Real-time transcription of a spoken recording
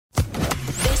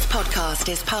podcast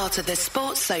is part of the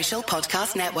Sports Social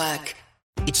Podcast Network.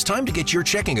 It's time to get your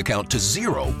checking account to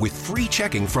zero with free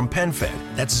checking from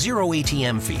PenFed. That's zero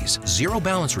ATM fees, zero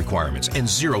balance requirements, and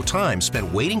zero time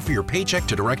spent waiting for your paycheck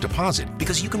to direct deposit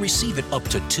because you can receive it up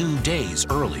to 2 days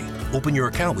early. Open your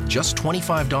account with just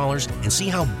 $25 and see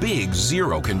how big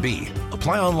zero can be.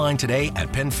 Apply online today at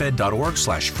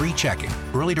penfed.org/free checking.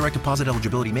 Early direct deposit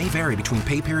eligibility may vary between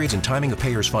pay periods and timing of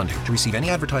payers' funding. To receive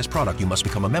any advertised product, you must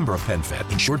become a member of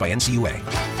PenFed, insured by NCUA.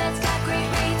 PenFed's got great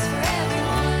rates for everyone.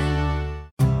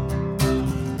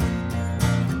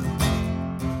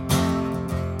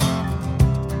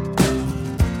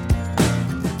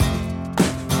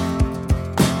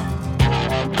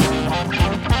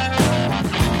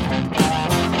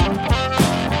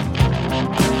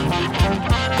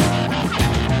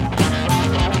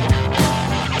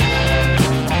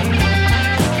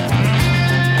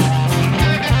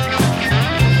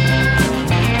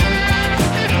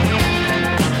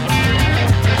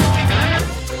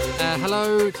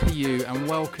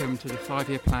 Welcome to the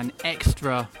 5-Year Plan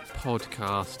Extra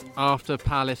podcast after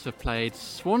Palace have played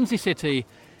Swansea City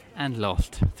and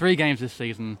lost 3 games this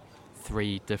season,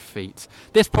 3 defeats.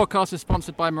 This podcast is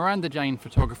sponsored by Miranda Jane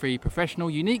Photography, professional,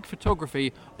 unique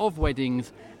photography of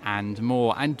weddings and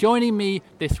more. And joining me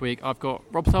this week, I've got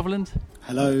Rob Sutherland.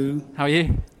 Hello. How are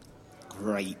you?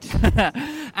 Great.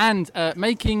 And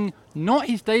making not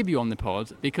his debut on the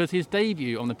pod, because his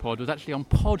debut on the pod was actually on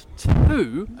pod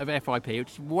 2 of FYP,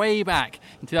 which is way back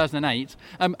in 2008,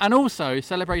 and also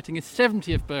celebrating his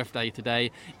 70th birthday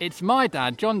today. It's my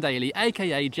dad, John Daly,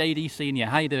 aka JD Senior.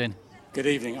 How you doing? Good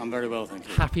evening. I'm very well, thank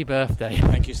you. Happy birthday.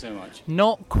 Thank you so much.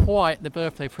 Not quite the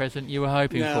birthday present you were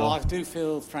hoping for. No, I do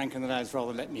feel Frank and the lads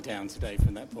rather let me down today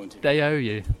from that point of view. They owe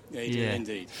you. They do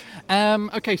indeed.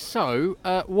 Okay, so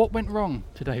what went wrong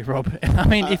today, Rob? I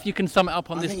mean, if you can sum it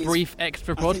up on this brief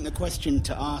extra pod. I think the question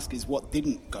to ask is what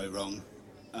didn't go wrong.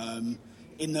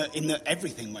 In the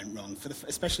everything went wrong,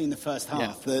 especially in the first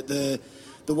half. Yeah.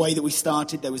 The way that we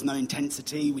started, there was no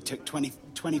intensity. We took 20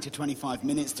 to 25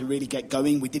 minutes to really get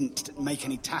going. We didn't make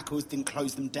any tackles, didn't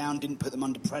close them down, didn't put them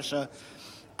under pressure.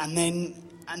 And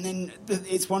then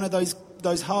it's one of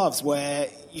those halves where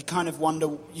you kind of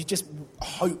wonder, you just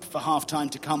hope for half time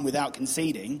to come without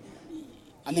conceding.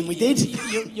 And then we did.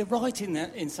 You're right in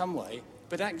that in some way,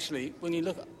 but actually, when you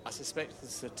look at, I suspect, the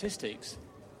statistics,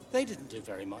 they didn't do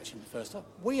very much in the first half.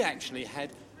 We actually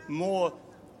had more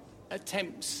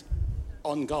attempts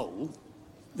on goal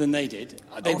than they did.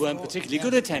 They weren't particularly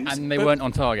good attempts. And they weren't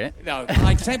on target. No,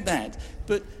 I accept that.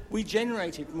 But we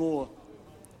generated more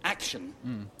action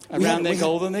around their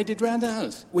goal than they did round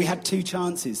ours. We had 2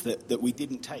 chances that we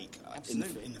didn't take in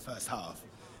the first half.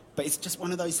 But it's just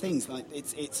one of those things. Like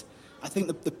it's. I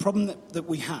think the problem that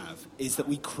we have is that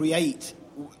we create.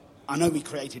 I know we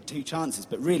created 2 chances,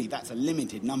 but really that's a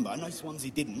limited number. I know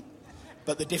Swansea didn't.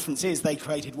 But the difference is they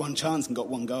created 1 chance and got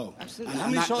 1 goal. Absolutely. And how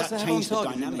many shots that they changed had on the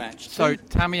target in the dynamic. match? So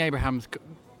Tammy Abraham's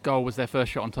goal was their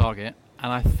first shot on target,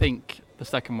 and I think the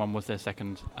second one was their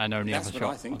second and only other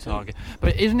shot on target.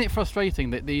 But isn't it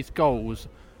frustrating that these goals,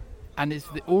 and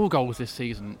all goals this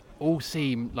season, all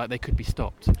seem like they could be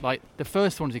stopped? Like the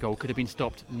first Swansea goal could have been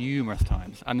stopped numerous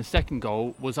times, and the second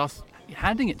goal was us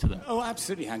handing it to them. Oh,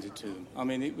 absolutely handed to them. I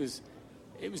mean, it was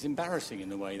embarrassing in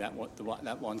the way that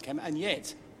one came, and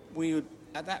yet we would.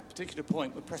 At that particular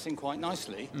point, we're pressing quite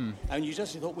nicely, and you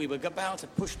just thought we were about to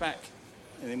push back,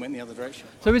 and then went the other direction.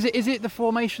 So is it the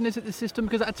formation? Is it the system?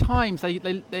 Because at times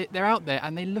they're out there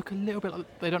and they look a little bit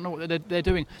like they don't know what they're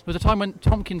doing. There was a time when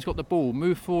Tompkins got the ball,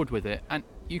 moved forward with it, and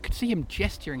you could see him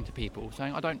gesturing to people,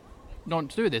 saying, "I don't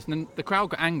want to do this." And then the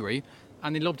crowd got angry,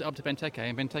 and they lobbed it up to Benteke,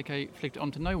 and Benteke flicked it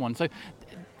onto no one. So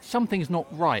something's not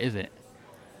right, is it?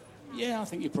 Yeah, I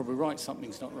think you're probably right.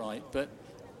 Something's not right, but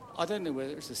I don't know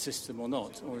whether it's a system or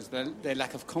not, or is there their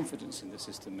lack of confidence in the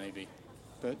system, maybe.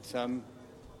 But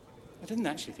I didn't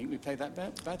actually think we played that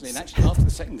badly. And actually, after the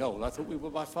second goal, I thought we were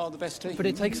by far the best team. But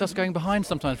it takes us going behind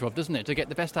sometimes, Rob, doesn't it, to get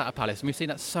the best out of Palace? And we've seen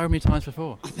that so many times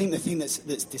before. I think the thing that's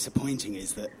disappointing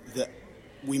is that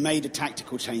we made a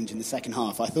tactical change in the second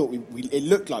half. I thought it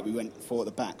looked like we went 4 at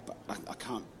the back, but I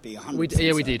can't be 100%. We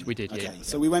did. Okay, yeah.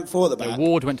 so we went 4 at the back.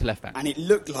 Ward went to left back, and it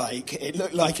looked like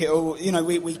it all. You know,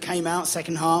 we came out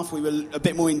second half. We were a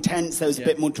bit more intense. There was a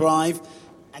bit more drive,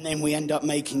 and then we end up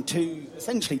making two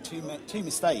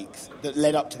mistakes that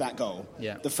led up to that goal.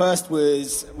 Yeah. The first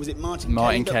was it Martin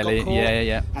Kelly that got caught?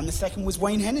 Yeah. And the second was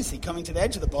Wayne Hennessy coming to the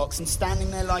edge of the box and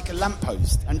standing there like a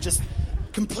lamppost and just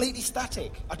completely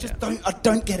static. I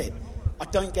don't get it. I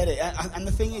don't get it. And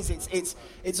the thing is,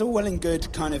 it's all well and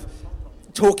good kind of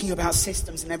talking about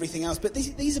systems and everything else, but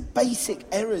these are basic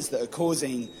errors that are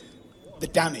causing the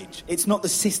damage. It's not the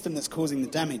system that's causing the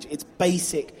damage. It's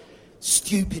basic,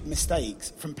 stupid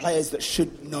mistakes from players that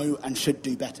should know and should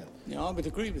do better. Yeah, I would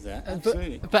agree with that,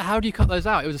 absolutely. But how do you cut those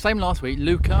out? It was the same last week.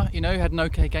 Luca, had an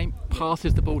okay game,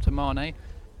 passes the ball to Mane.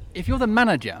 If you're the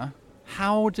manager,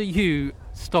 how do you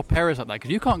stop errors like that?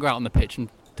 Because you can't go out on the pitch and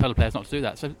tell the players not to do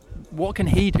that. So what can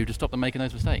he do to stop them making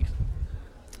those mistakes?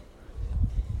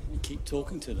 Keep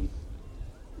talking to them.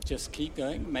 Just keep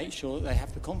going, make sure that they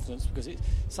have the confidence, because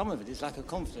some of it is lack of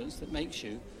confidence that makes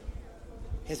you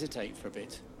hesitate for a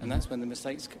bit, and that's when the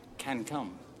mistakes can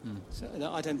come. So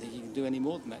I don't think he can do any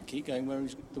more than that, keep going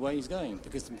the way he's going,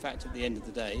 because in fact at the end of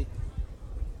the day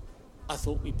I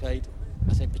thought we played,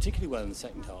 particularly well in the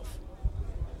second half.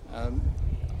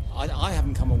 I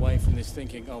haven't come away from this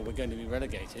thinking, we're going to be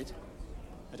relegated.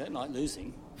 I don't like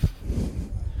losing.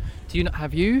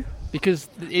 Have you? Because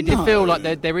it did feel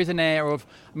like there is an air of...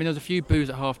 there was a few boos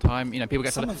at half-time. People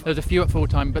get... There was a few at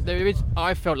full-time. But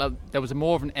I felt like there was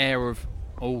more of an air of,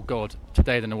 oh, God,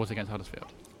 today than there was against Huddersfield.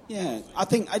 Yeah, I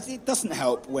think it doesn't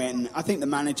help when... I think the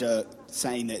manager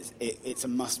saying that it's a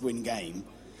must-win game,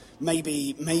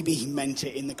 maybe he meant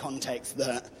it in the context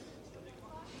that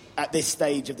at this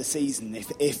stage of the season,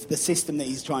 if the system that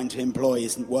he's trying to employ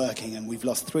isn't working and we've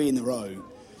lost 3 in a row...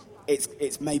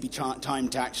 It's maybe time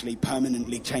to actually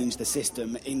permanently change the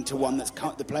system into one that's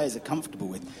the players are comfortable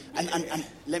with. And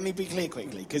let me be clear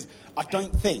quickly, because I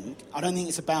don't think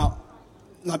it's about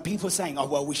like people saying,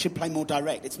 we should play more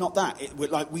direct. It's not that.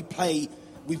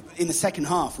 In the second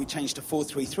half we changed to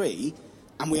 4-3-3,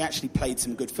 and we actually played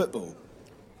some good football.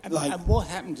 And what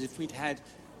happened if we'd had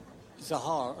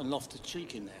Zaha and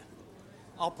Loftus-Cheek in there?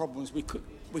 Our problem was we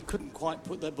couldn't quite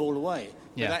put that ball away.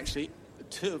 Yeah. But actually,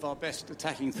 2 of our best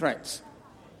attacking threats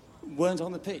weren't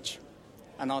on the pitch,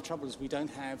 and our trouble is we don't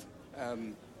have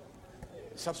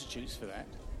substitutes for that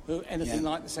who are anything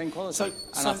like the same quality.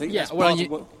 I think that's part of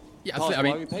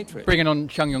why we paid for it. Bringing on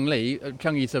Chung Yong Lee,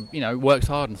 Chung Yi's works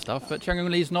hard and stuff, but Chung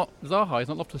Yong Lee's not Zaha, he's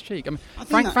not Loftus-Cheek.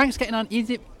 Frank's getting on.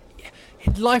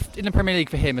 Life in the Premier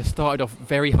League for him has started off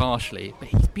very harshly, but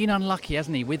he's been unlucky,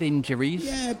 hasn't he, with injuries,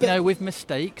 with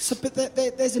mistakes. But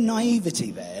there's a naivety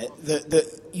there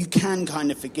that you can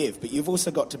kind of forgive, but you've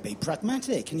also got to be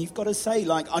pragmatic, and you've got to say,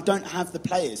 I don't have the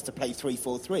players to play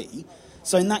 3-4-3,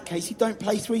 so in that case, you don't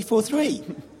play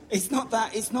 3-4-3. It's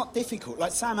not difficult.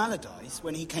 Like Sam Allardyce,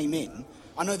 when he came in,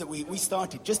 I know that we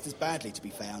started just as badly, to be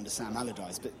fair, under Sam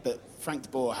Allardyce, but Frank de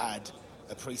Boer had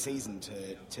a pre-season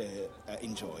to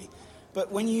enjoy. But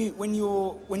when you've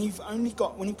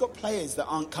got players that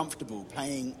aren't comfortable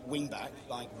playing wing back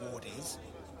like Ward is,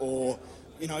 or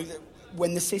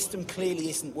when the system clearly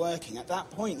isn't working, at that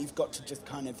point you've got to just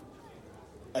kind of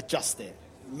adjust it,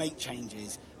 make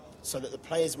changes, so that the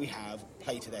players we have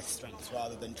play to their strengths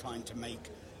rather than trying to make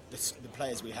the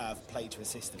players we have play to a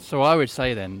system. So I would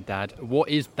say then, Dad, what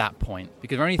is that point?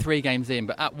 Because we're only 3 games in,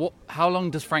 but how long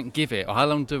does Frank give it, or how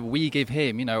long do we give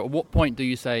him? At what point do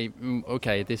you say,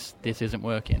 okay, this isn't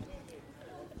working?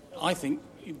 I think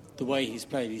the way he's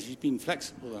played is he's been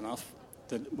flexible enough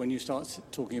that when you start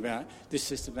talking about this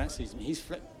system, that system, he's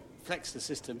flexed the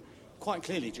system quite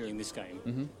clearly during this game.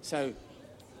 Mm-hmm. So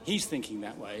he's thinking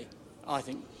that way. I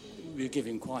think we'll give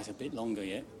him quite a bit longer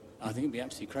yet. I think it'd be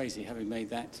absolutely crazy having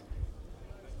made that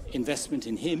investment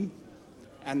in him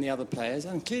and the other players.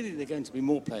 And clearly there are going to be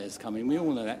more players coming. We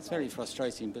all know that's very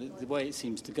frustrating, but the way it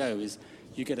seems to go is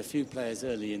you get a few players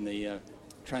early in the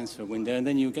transfer window, and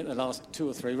then you get the last 2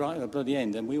 or 3 right at the bloody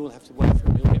end, and we all have to wait for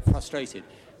him. We all get frustrated.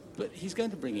 But he's going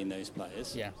to bring in those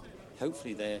players. Yeah.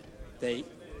 Hopefully they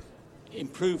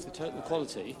improve the total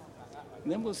quality,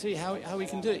 and then we'll see how he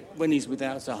can do it. When he's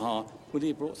without Zaha, will he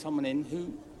have brought someone in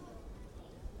who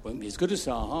won't be as good as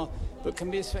Zaha, but can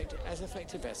be as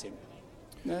effective as him?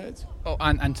 No,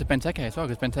 and to Benteke as well,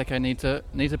 because Benteke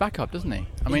needs a backup, doesn't he?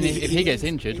 If he gets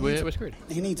injured, we're screwed.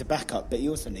 He needs a backup, but he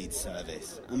also needs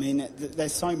service.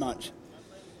 There's so much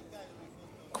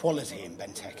quality in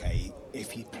Benteke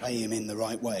if you play him in the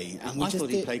right way. And I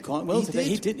thought he played quite well today.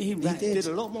 He did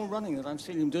a lot more running than I've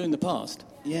seen him do in the past.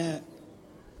 Yeah.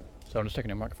 So I'm just checking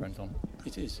your microphone's on.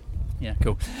 It is. Yeah,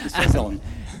 cool. It says on.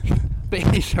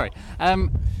 But sorry.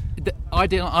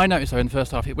 I noticed though in the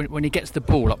first half when he gets the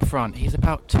ball up front, he's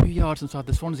about 2 yards inside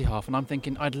the Swansea half, and I'm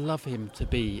thinking I'd love him to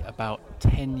be about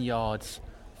 10 yards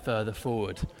further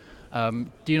forward. Do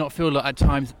you not feel like at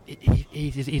times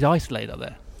he's isolated up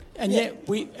there? And yet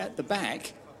we at the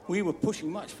back we were pushing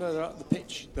much further up the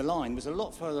pitch. The line was a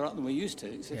lot further up than we used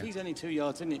to. So if he's only 2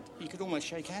 yards in it, he could almost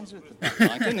shake hands with the back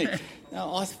line, couldn't he?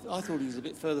 Now I thought he was a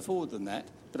bit further forward than that,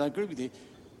 but I agree with you.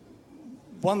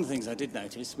 One of the things I did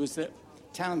notice was that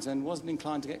Townsend wasn't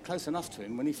inclined to get close enough to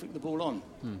him when he flicked the ball on.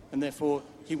 And therefore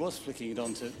he was flicking it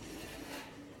onto,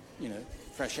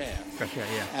 fresh air. Fresh air,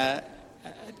 yeah.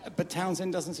 But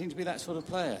Townsend doesn't seem to be that sort of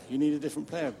player. You need a different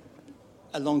player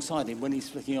alongside him when he's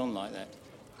flicking on like that.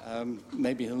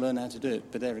 Maybe he'll learn how to do it,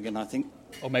 but there again, I think...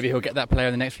 Or maybe he'll get that player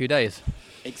in the next few days.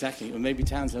 Exactly, or maybe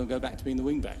Townsend will go back to being the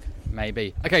wing-back.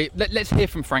 Maybe. Okay, let's hear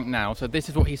from Frank now. So this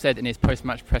is what he said in his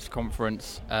post-match press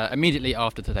conference immediately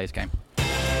after today's game.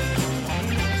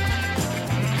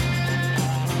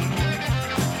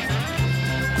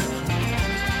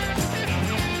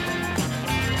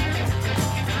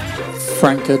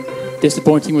 Frank, a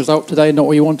disappointing result today, not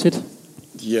what you wanted?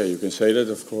 Yeah, you can say that,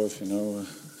 of course. We're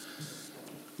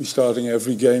starting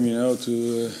every game,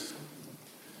 to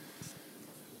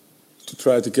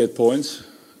try to get points,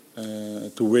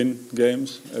 to win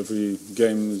games. Every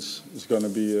game is going to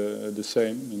be the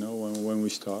same, when we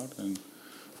start. And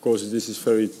of course, this is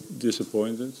very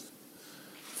disappointing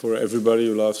for everybody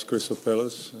who loves Crystal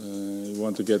Palace. You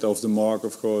want to get off the mark,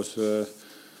 of course. You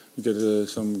get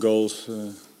some goals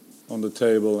on the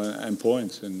table and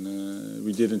points, and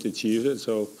we didn't achieve it.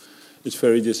 So it's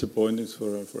very disappointing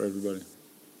for everybody.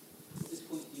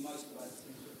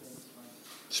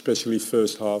 Especially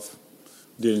first half,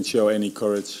 didn't show any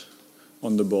courage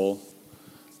on the ball.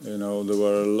 There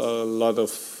were a lot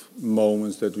of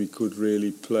moments that we could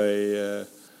really play,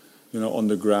 on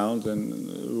the ground, and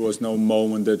there was no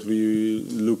moment that we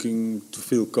were looking to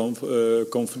feel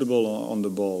comfortable on the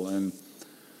ball. And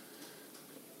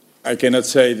I cannot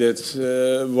say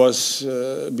that was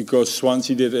because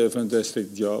Swansea did a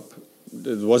fantastic job.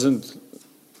 It wasn't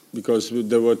because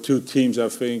there were two teams, I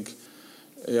think,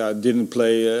 didn't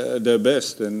play their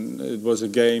best. And it was a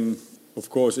game, of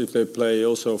course, if they play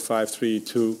also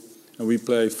 5-3-2 and we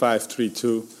play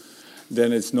 5-3-2,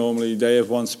 then it's normally they have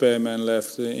one spare man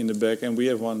left in the back and we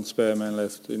have one spare man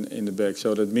left in the back.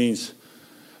 So that means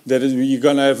that you're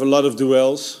going to have a lot of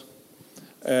duels.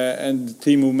 And the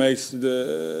team who makes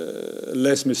the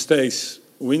less mistakes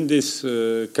win this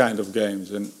kind of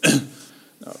games. And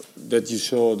that you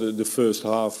saw the first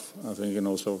half, I think, and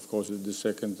also, of course, the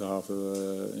second half.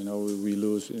 We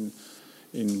lose in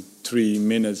 3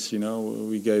 minutes.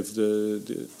 We gave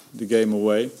the game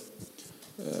away.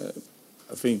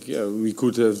 I think we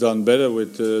could have done better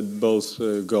with both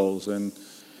goals.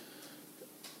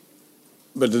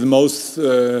 But the most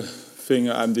thing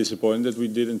I'm disappointed that we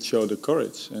didn't show the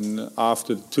courage. And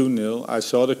after 2-0, I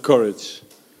saw the courage.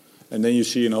 And then you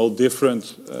see a whole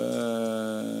different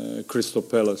Crystal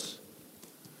Palace.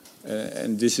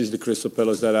 And this is the Crystal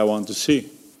Palace that I want to see.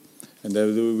 And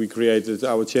then we created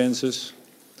our chances.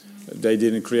 They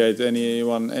didn't create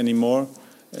anyone anymore.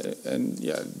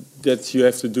 That you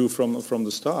have to do from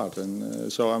the start. And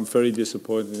so I'm very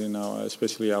disappointed in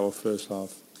especially our first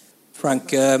half.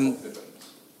 Frank, it's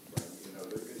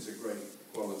a great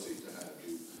quality to have.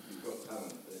 You've got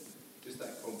talent. Just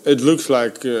that confidence. It looks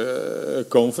like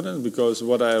confident because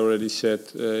what I already said.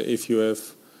 If you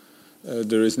have,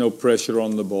 there is no pressure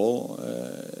on the ball.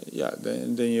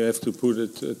 Then you have to put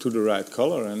it to the right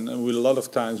color. And with a lot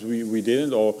of times we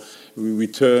didn't, or we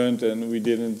turned and we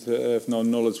didn't have no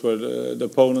knowledge where the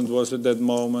opponent was at that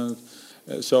moment.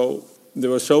 So there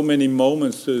were so many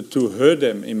moments to hurt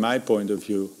them, in my point of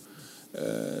view,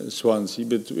 Swansea.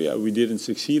 But we didn't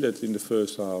succeed at in the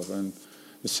first half, and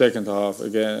the second half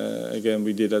again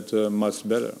we did that much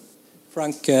better.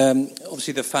 Frank,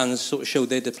 obviously the fans sort of showed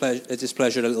their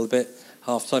displeasure a little bit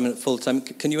half-time and at full-time.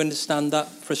 Can you understand that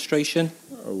frustration?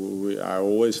 I'm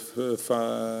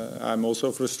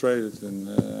also frustrated, and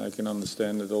I can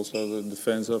understand that also the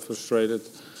fans are frustrated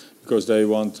because they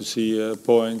want to see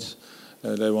points,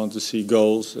 they want to see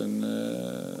goals, and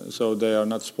so they are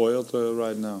not spoiled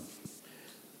right now.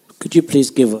 Could you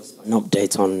please give us an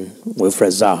update on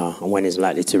Wilfred Zaha and when he's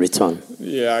likely to return?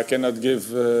 Yeah, I cannot give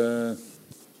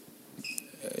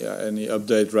any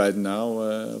update right now.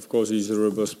 Of course, he's a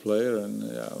robust player, and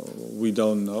we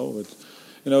don't know. But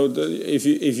if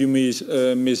you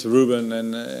miss Ruben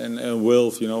and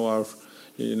Wilf,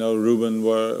 Ruben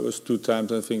was 2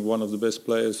 times, I think, one of the best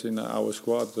players in our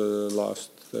squad the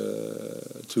last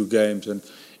 2 games, and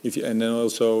then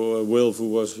also Wilf, who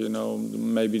was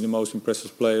maybe the most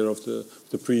impressive player of the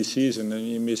pre-season, and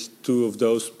you missed 2 of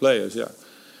those players. Yeah.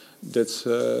 That's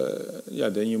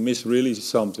then you miss really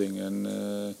something, and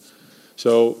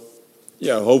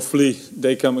hopefully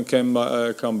they come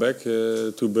back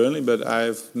to Burnley, but I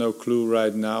have no clue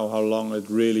right now how long it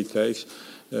really takes.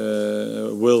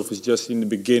 Wilf is just in the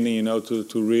beginning, to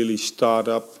really start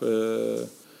up the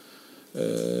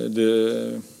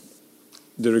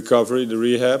the recovery, the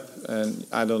rehab, and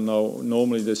I don't know.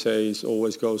 Normally they say it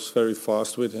always goes very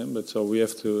fast with him, but so we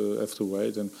have to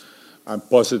wait. And I'm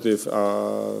positive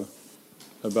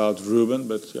about Ruben,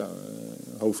 but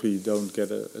hopefully you don't get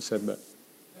a setback.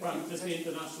 Frank, does the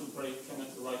international break come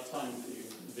at the right time for you?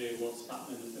 What's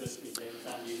happened in the first 3 games,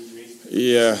 family injuries?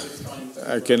 Yeah,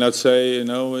 I cannot say.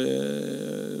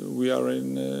 We are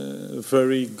in a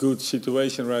very good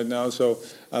situation right now. So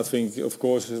I think, of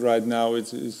course, right now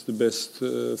it's the best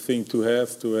thing to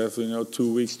have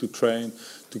 2 weeks to train,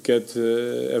 to get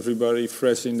everybody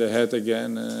fresh in the head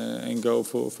again and go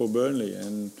for Burnley.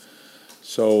 And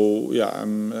so,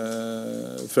 I'm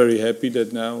very happy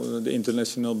that now the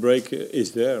international break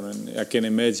is there. And I can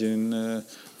imagine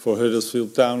for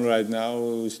Huddersfield Town right now,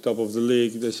 who's top of the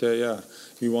league, they say,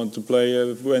 we want to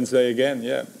play Wednesday again.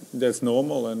 Yeah, that's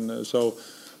normal. And so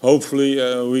hopefully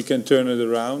we can turn it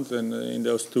around and in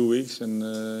those 2 weeks and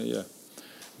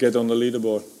get on the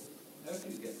leaderboard. How do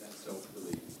you get that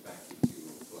self-belief back into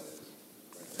your players?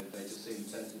 They just seem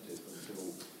tentative until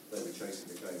they were chasing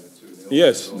the game at 2-0.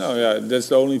 Yes, that's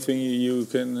the only thing you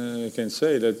can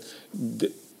say, that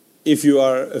if you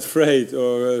are afraid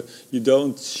or you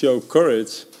don't show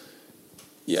courage,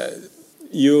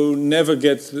 you never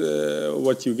get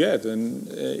what you get. And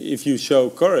if you show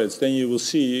courage, then you will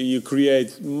see you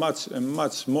create much and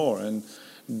much more. And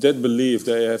that belief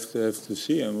they have to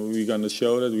see. And we're going to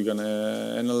show that. We're going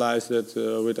to analyze that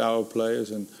with our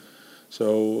players. And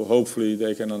so hopefully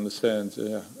they can understand.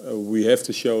 We have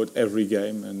to show it every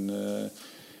game. And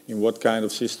in what kind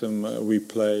of system we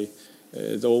play.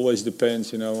 It always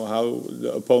depends, how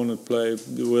the opponent play.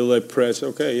 Will they press?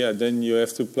 Okay, then you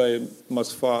have to play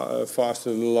much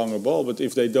faster, the longer ball. But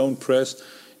if they don't press,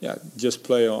 just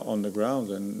play on the ground.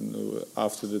 And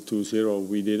after the 2-0,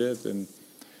 we did it. And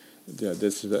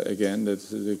that's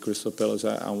the Crystal Palace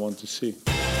I want to see.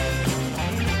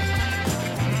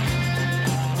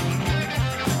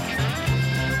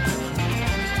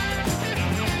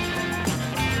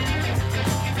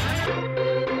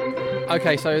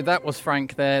 Okay, so that was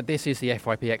Frank there. This is the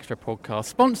FYP Extra podcast,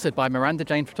 sponsored by Miranda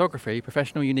Jane Photography,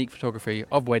 professional unique photography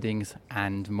of weddings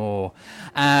and more.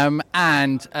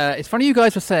 It's funny you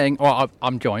guys were saying,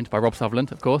 I'm joined by Rob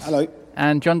Sutherland, of course. Hello.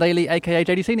 And John Daly, a.k.a.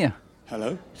 JD Senior.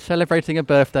 Hello. Celebrating a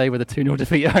birthday with a 2-0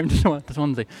 defeat at home to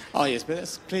Swansea. Oh, yes, but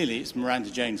it's Miranda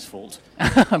Jane's fault.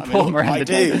 Poor Miranda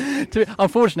Jane.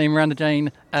 Unfortunately, Miranda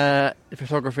Jane,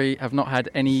 photography, have not had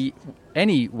any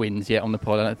wins yet on the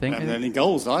pod, I don't think. Haven't had any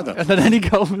goals either.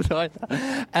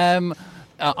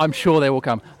 I'm sure they will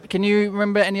come. Can you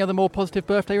remember any other more positive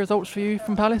birthday results for you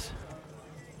from Palace?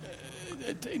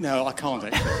 No, I can't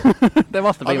actually. There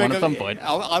must have been one at some point.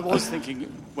 I was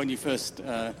thinking when you first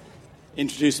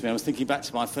introduced me, I was thinking back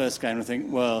to my first game and I think,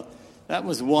 well, that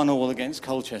was 1-1 against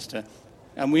Colchester.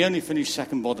 And we only finished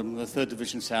second bottom of the third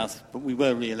division south, but we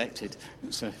were re-elected.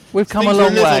 So we've come a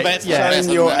long way.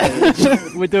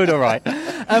 We're doing all right.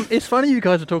 It's funny you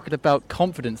guys are talking about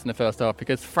confidence in the first half,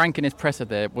 because Frank in his presser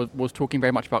there was talking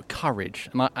very much about courage.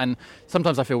 And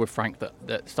sometimes I feel with Frank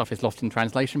that stuff is lost in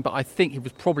translation, but I think he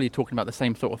was probably talking about the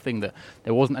same sort of thing, that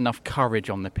there wasn't enough courage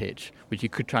on the pitch, which you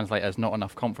could translate as not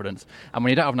enough confidence. And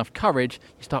when you don't have enough courage,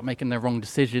 you start making the wrong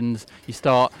decisions, you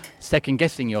start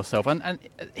second-guessing yourself. And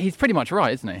he's pretty much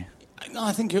right, isn't he? No,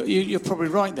 I think you're probably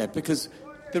right there, because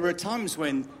there were times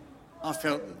when I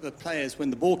felt that the players, when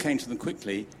the ball came to them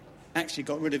quickly, actually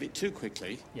got rid of it too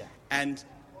quickly and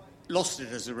lost it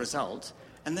as a result.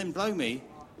 And then, blow me,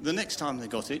 the next time they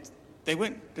got it, they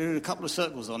did a couple of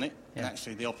circles on it, and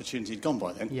actually the opportunity had gone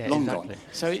by then, long gone.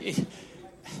 So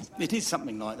it is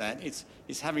something like that.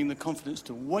 It's having the confidence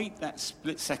to wait that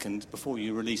split second before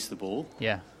you release the ball.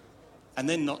 Yeah. And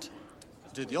then not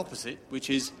do the opposite, which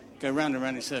is go round and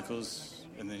round in circles,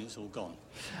 and then it's all gone.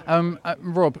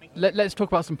 Rob, let's talk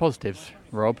about some positives,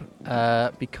 Rob,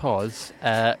 because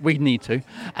we need to.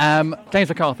 James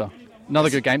MacArthur, another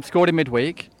good game, scored in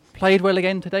midweek. Played well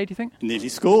again today, do you think? Nearly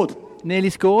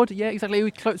scored, yeah, exactly. He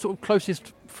was sort of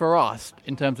closest for us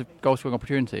in terms of goal-scoring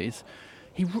opportunities.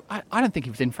 I don't think he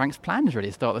was in Frank's plans really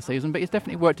at the start of the season, but he's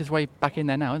definitely worked his way back in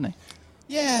there now, hasn't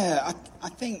he? Yeah, I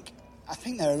think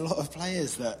there are a lot of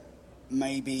players that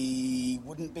maybe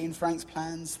wouldn't be in Frank's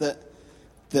plans that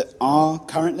are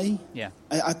currently. Yeah.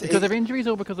 Because of injuries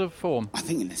or because of form? I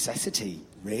think a necessity,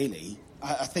 really.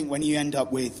 I think when you end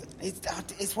up with...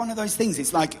 It's one of those things.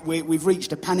 It's like we've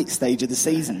reached a panic stage of the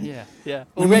season. Yeah.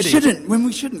 When we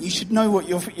shouldn't. You should know what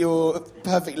your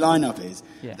perfect lineup is.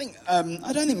 Yeah.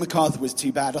 I don't think MacArthur was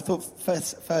too bad. I thought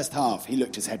first half he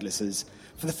looked as headless as...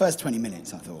 For the first 20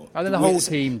 minutes, I thought. And then the whole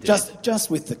team did. Just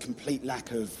with the complete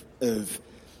lack of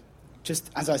just,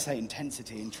 as I say,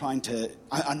 intensity and trying to...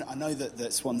 I know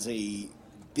that Swansea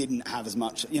didn't have as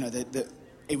much...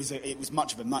 it was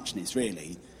much of a muchness,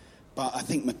 really. But I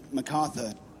think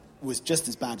MacArthur was just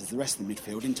as bad as the rest of the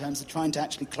midfield in terms of trying to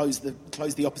actually close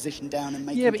the opposition down and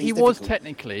make but he difficult. was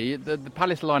technically... The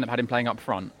Palace lineup had him playing up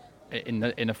front in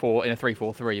a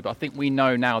 3-4-3, but I think we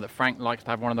know now that Frank likes to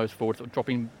have one of those forwards sort of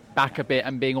dropping back a bit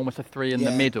and being almost a 3 in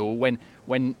the middle when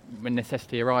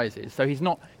necessity arises. So it's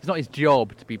not his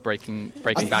job to be breaking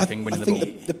back and winning the ball. I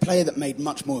think the player that made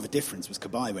much more of a difference was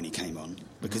Cabaye when he came on,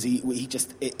 because he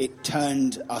just it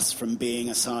turned us from being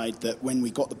a side that when we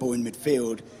got the ball in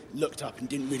midfield looked up and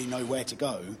didn't really know where to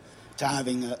go, to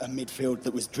having a midfield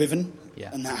that was driven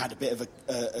and that had a bit of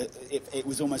it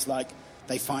was almost like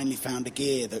they finally found a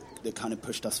gear that kind of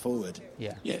pushed us forward.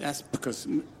 Yeah, that's because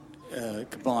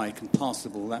Cabaye can pass the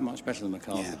ball that much better than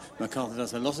MacArthur. Yeah. MacArthur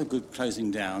does a lot of good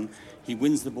closing down. He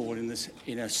wins the ball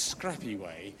in a scrappy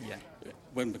way. Yeah.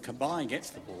 When Cabaye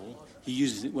gets the ball, he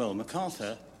uses it well.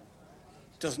 MacArthur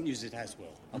doesn't use it as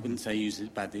well. I wouldn't say he uses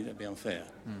it badly, that'd be unfair.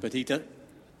 But he does.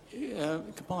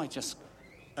 Cabaye just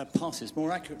passes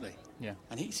more accurately. Yeah.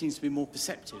 And he seems to be more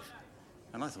perceptive.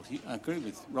 And I agree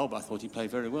with Rob, I thought he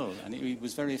played very well. And he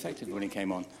was very effective when he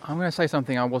came on. I'm going to say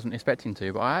something I wasn't expecting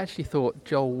to, but I actually thought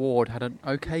Joel Ward had an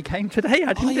okay game today.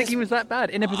 I didn't think he was that bad,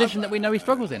 in a position that we know he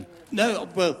struggles in. No,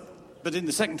 well, but in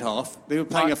the second half, they were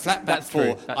playing a flat back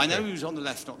four. I know he was on the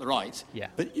left, not the right. Yeah.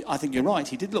 But I think you're right,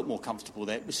 he did look more comfortable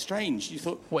there. It was strange. You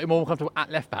thought... What, more comfortable at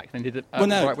left back than he did at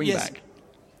right wing back?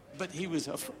 But he was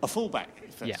a full back,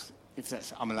 if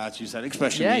that's I'm allowed to use that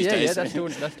expression these days. Yeah, that's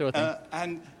still a thing.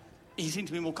 And he seemed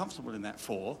to be more comfortable in that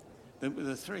 4 than with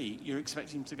the 3. You're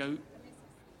expecting him to go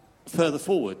further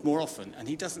forward more often, and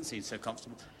he doesn't seem so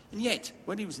comfortable. And yet,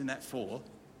 when he was in that 4,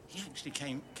 he actually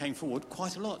came forward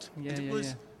quite a lot. It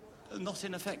was not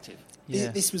ineffective.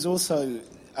 Yeah. This was also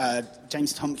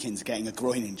James Tompkins getting a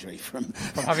groin injury from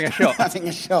having a shot. Having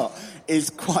a shot is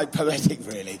quite poetic,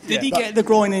 really. Did he get the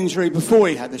groin injury before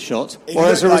he had the shot, or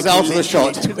as a result of the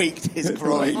shot? Tweaked his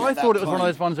groin. I thought it was one of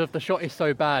those ones of the shot is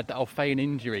so bad that I'll feign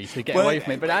injury to get away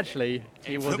from it, but actually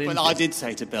he was injured. Well, I did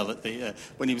say to Bell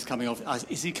when he was coming off,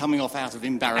 is he coming off out of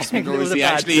embarrassment or is he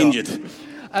actually injured?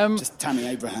 Just Tammy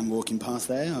Abraham walking past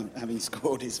there, having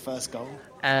scored his first goal.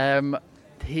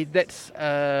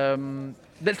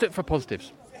 Let's look for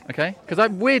positives, okay? Because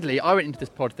weirdly, I went into this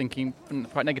pod thinking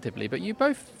quite negatively, but you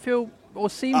both feel or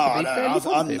seem to be fairly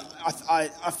positive.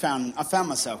 I found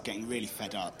myself getting really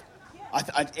fed up.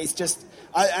 It's just,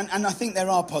 and I think there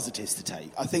are positives to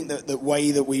take. I think that the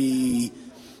way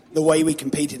we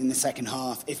competed in the second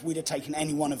half, if we'd have taken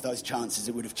any one of those chances,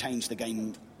 it would have changed the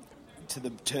game to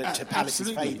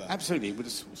Palace's favour. Absolutely, it would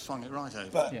have swung it right over.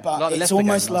 But like it's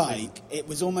almost like it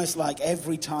was almost like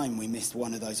every time we missed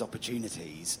one of those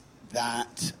opportunities,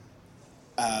 that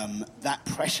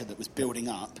pressure that was building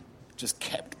up just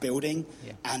kept building,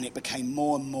 and it became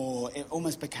more and more. It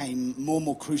almost became more and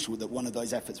more crucial that one of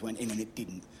those efforts went in, and it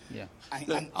didn't. Yeah.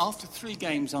 And after 3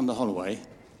 games under Holloway,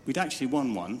 we'd actually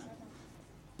won one.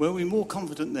 Were we more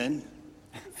confident then?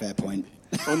 Fair point.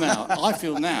 Well, now I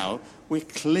feel now we're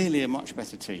clearly a much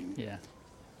better team. Yeah.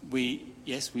 We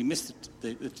missed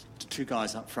the 2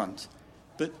 guys up front,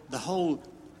 but the whole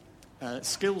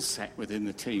skill set within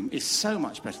the team is so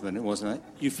much better than it was.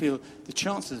 You feel the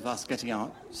chances of us getting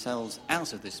ourselves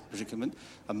out of this predicament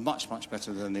are much, much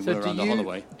better than they were under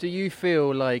Holloway. Do you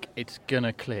feel like it's going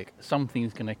to click?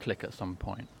 Something's going to click at some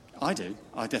point? I do.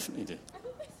 I definitely do.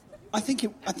 I think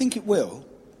it will,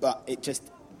 but it just...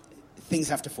 Things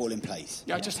have to fall in place.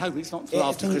 Yeah, I just hope it's not till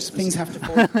after Christmas. Things have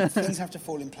to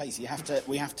fall in place.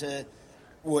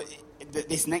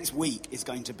 This next week is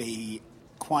going to be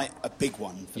quite a big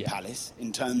one for Palace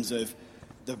in terms of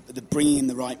the bringing in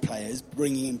the right players,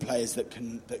 bringing in players that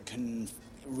can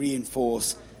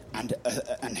reinforce and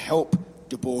help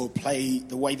De Boer play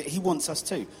the way that he wants us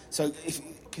to. So,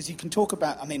 because you can talk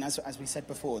about, I mean, as we said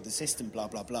before, the system, blah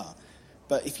blah blah.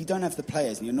 But if you don't have the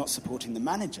players and you're not supporting the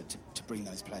manager to bring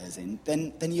those players in,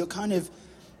 then you're kind of...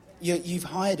 You've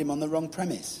hired him on the wrong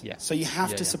premise. Yeah. So you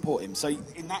have to support him. So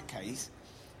in that case,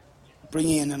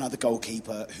 bringing in another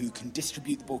goalkeeper who can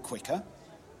distribute the ball quicker,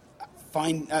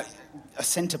 find a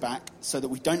centre-back so that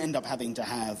we don't end up having to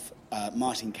have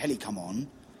Martin Kelly come on.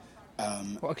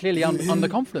 Well, clearly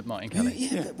underconfident Martin Kelly.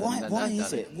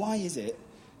 Why is it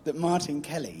that Martin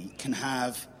Kelly can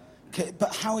have...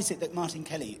 But how is it that Martin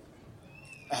Kelly...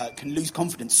 can lose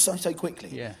confidence so quickly.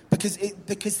 Yeah. Because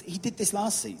he did this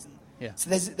last season. Yeah. So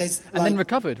there's and then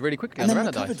recovered really quickly.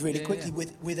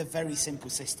 With a very simple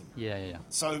system. Yeah.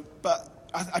 So, but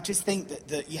I just think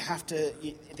that you have to.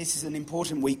 This is an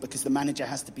important week because the manager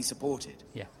has to be supported.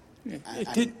 Yeah.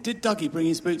 Did Dougie bring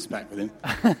his boots back with him?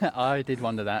 I did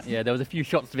wonder that. Yeah, there was a few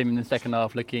shots of him in the second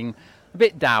half looking a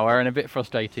bit dour and a bit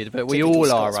frustrated, but we all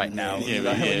are right now.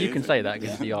 You can say that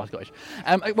because you are Scottish.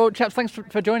 Well, chaps, thanks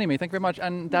for joining me. Thank you very much.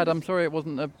 And Dad, I'm sorry it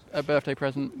wasn't a birthday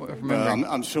present.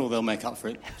 I'm sure they'll make up for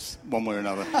it one way or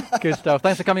another. Good stuff.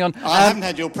 Thanks for coming on. I haven't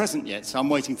had your present yet, so I'm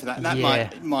waiting for that. And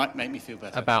that might make me feel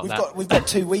better. We've got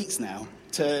 2 weeks now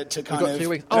to kind of... 2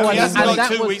 weeks. He hasn't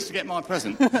got 2 weeks to get my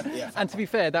present. And to be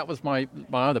fair, that was my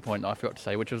other point that I forgot to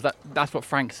say, which was that's what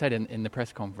Frank said in the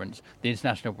press conference, the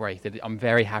international break. That I'm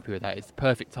very happy with that. It's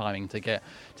perfect timing to get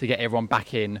everyone back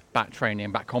training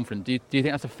and back confident. Do you think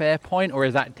that's a fair point, or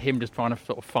is that him just trying to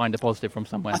sort of find a positive from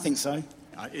somewhere? I think so.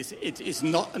 It's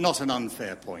not an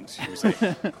unfair point, shall we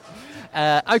say.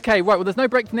 Okay, right, well, there's no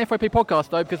break from the FYP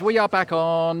podcast, though, because we are back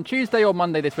on Tuesday or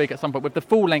Monday this week at some point with the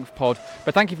full-length pod.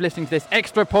 But thank you for listening to this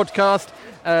extra podcast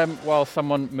while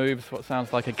someone moves what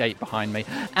sounds like a gate behind me.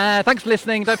 Thanks for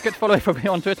listening. Don't forget to follow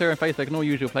FYP on Twitter and Facebook and all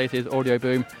usual places, Audio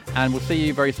Boom. And we'll see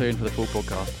you very soon for the full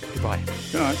podcast. Goodbye.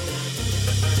 Good night.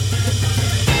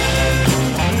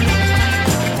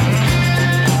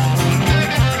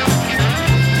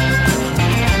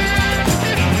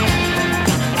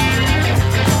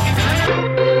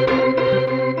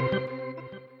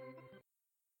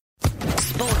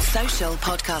 Sports Social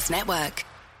Podcast Network.